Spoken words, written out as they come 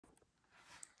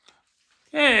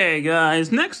Hey guys,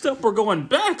 next up we're going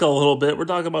back a little bit. We're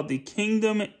talking about the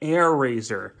Kingdom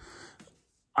Airazor.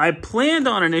 I planned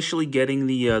on initially getting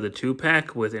the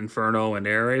 2-pack with Inferno and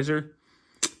Airazor,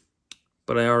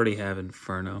 but I already have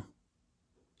Inferno.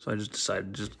 So I just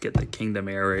decided to just get the Kingdom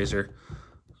Airazor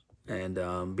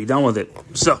and be done with it.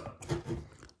 So,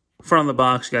 front of the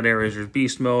box, you got Airazor's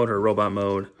Beast Mode, her Robot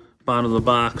Mode. Bottom of the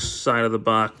box, side of the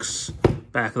box,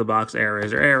 back of the box,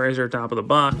 Airazor, top of the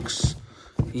box.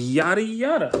 Yada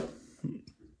yada.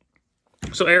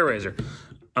 So Airazor,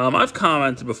 I've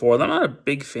commented before that I'm not a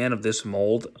big fan of this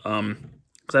mold,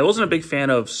 because I wasn't a big fan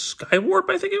of Skywarp.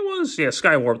 I think it was, yeah,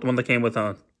 Skywarp, the one that came with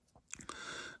a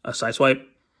Sideswipe,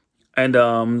 and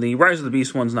the Rise of the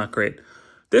Beast one's not great.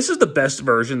 This is the best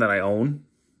version that I own.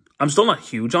 I'm still not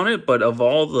huge on it, but of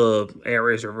all the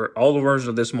Airazor, all the versions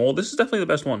of this mold, this is definitely the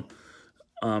best one.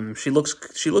 She looks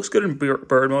good in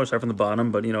bird mode, aside from the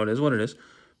bottom, but you know, it is what it is.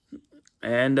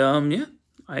 And, yeah,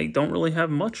 I don't really have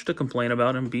much to complain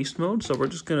about in beast mode, so we're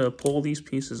just going to pull these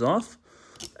pieces off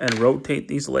and rotate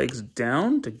these legs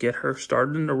down to get her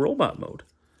started into robot mode.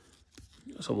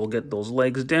 So we'll get those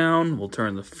legs down, we'll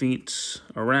turn the feet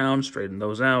around, straighten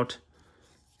those out.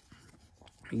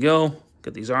 Here we go.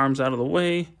 Get these arms out of the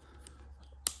way.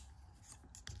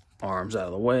 Arms out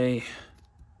of the way.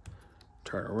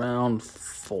 Turn around,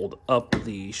 fold up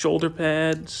the shoulder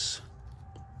pads.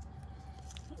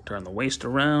 Turn the waist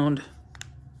around,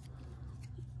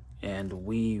 and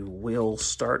we will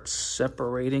start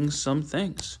separating some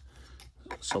things.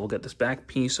 So we'll get this back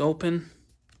piece open.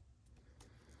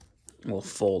 We'll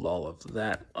fold all of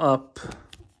that up,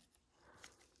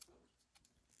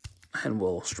 and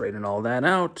we'll straighten all that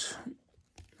out.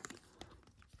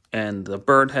 And the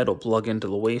bird head will plug into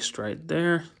the waist right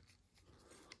there.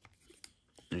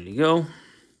 There you go.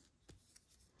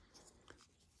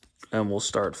 And we'll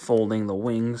start folding the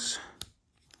wings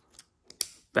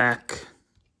back,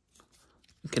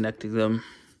 connecting them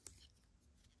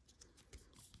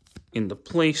into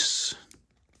place,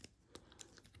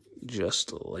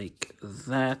 just like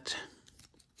that.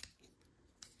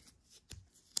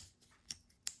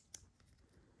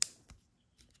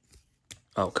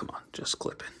 Oh, come on, just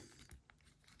clip it.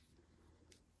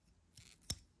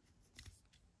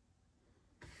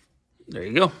 There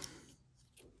you go.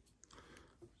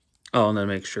 Oh, and then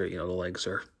make sure, you know, the legs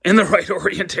are in the right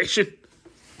orientation.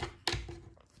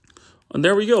 And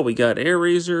there we go. We got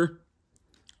Airazor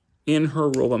in her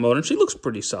robot mode, and she looks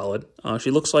pretty solid.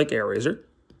 She looks like Airazor,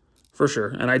 for sure.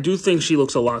 And I do think she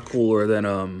looks a lot cooler than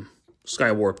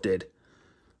Skywarp did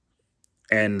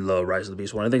and the Rise of the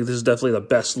Beast one. I think this is definitely the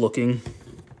best looking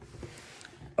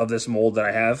of this mold that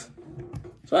I have.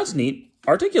 So that's neat.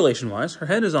 Articulation-wise, her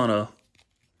head is on a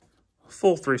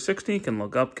full 360. Can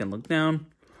look up, can look down.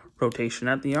 Rotation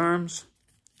at the arms,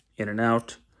 in and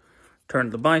out,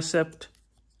 turn the bicep,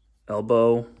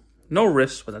 elbow, no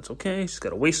wrist, but that's okay. She's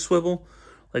got a waist swivel,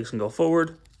 legs can go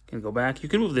forward, can go back. You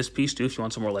can move this piece too if you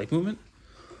want some more leg movement.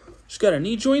 She's got a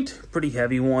knee joint, pretty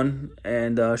heavy one,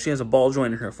 and she has a ball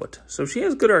joint in her foot. So she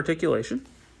has good articulation.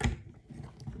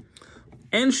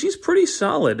 And she's pretty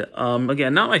solid.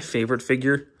 Again, not my favorite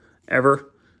figure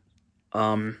ever.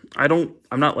 I'm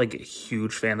not like a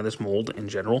huge fan of this mold in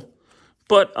general.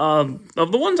 But of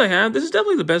the ones I have, this is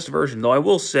definitely the best version. Though I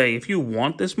will say, if you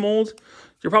want this mold,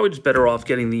 you're probably just better off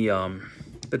getting the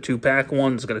 2-pack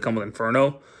one. It's going to come with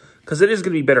Inferno, because it is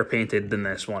going to be better painted than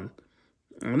this one.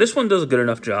 And this one does a good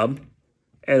enough job,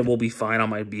 and will be fine on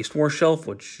my Beast Wars shelf,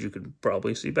 which you could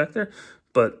probably see back there.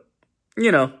 But,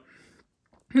 you know,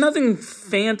 nothing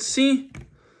fancy,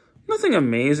 nothing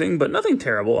amazing, but nothing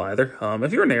terrible either.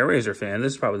 If you're an Airazor fan,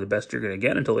 this is probably the best you're going to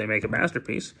get until they make a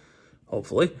masterpiece,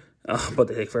 hopefully. But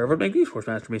they take forever to make Beast Wars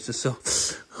masterpieces, so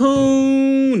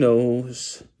who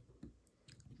knows?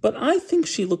 But I think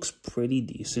she looks pretty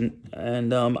decent,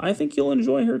 and I think you'll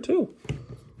enjoy her too.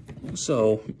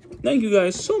 So, thank you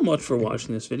guys so much for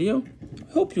watching this video.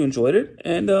 I hope you enjoyed it,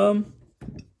 and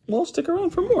well, stick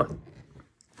around for more.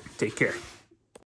 Take care.